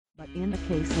But in the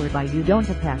case whereby you don't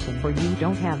have passion or you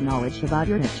don't have knowledge about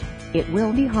your niche, it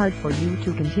will be hard for you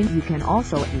to continue. You can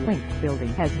also do link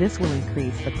building, as this will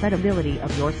increase the credibility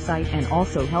of your site and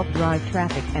also help drive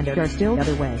traffic, and there are still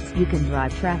other ways you can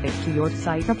drive traffic to your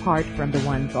site apart from the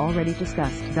ones already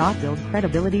discussed. Build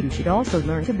credibility. You should also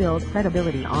learn to build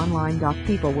credibility online.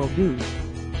 People will do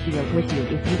deal with you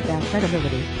if you've got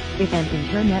credibility. If an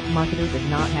internet marketer does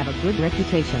not have a good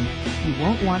reputation, you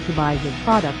won't want to buy his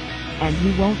product, and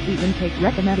you won't even take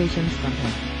recommendations from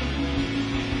him.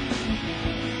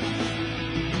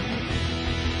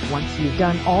 Once you've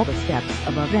done all the steps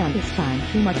above, then it's time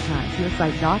to monetize your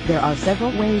site. There are several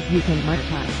ways you can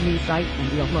monetize your site,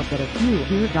 and we'll look at a few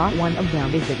here. One of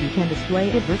them is that you can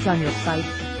display adverts on your site.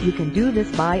 You can do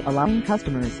this by allowing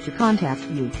customers to contact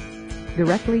you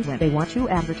directly when they want to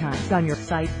advertise on your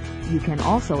site. You can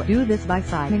also do this by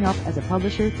signing up as a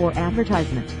publisher for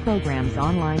advertisement programs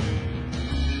online.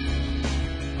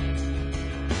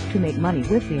 To make money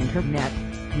with the internet,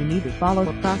 you need to follow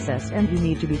a process and you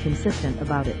need to be consistent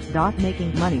about it.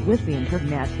 Making money with the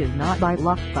internet is not by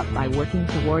luck but by working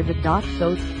toward it.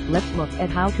 So, let's look at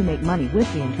how to make money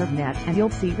with the internet, and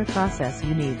you'll see the process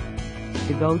you need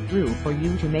to go through for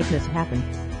you to make this happen.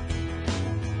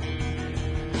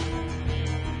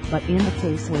 But in the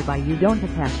case whereby you don't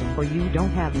have passion or you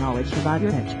don't have knowledge about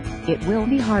your niche, it will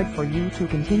be hard for you to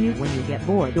continue when you get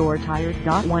bored or tired.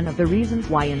 One of the reasons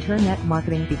why internet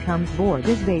marketing becomes bored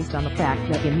is based on the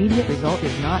fact that immediate result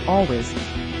is not always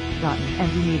gotten, and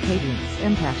you need patience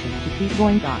and passion to keep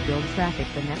going. Build traffic.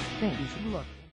 The next thing you should look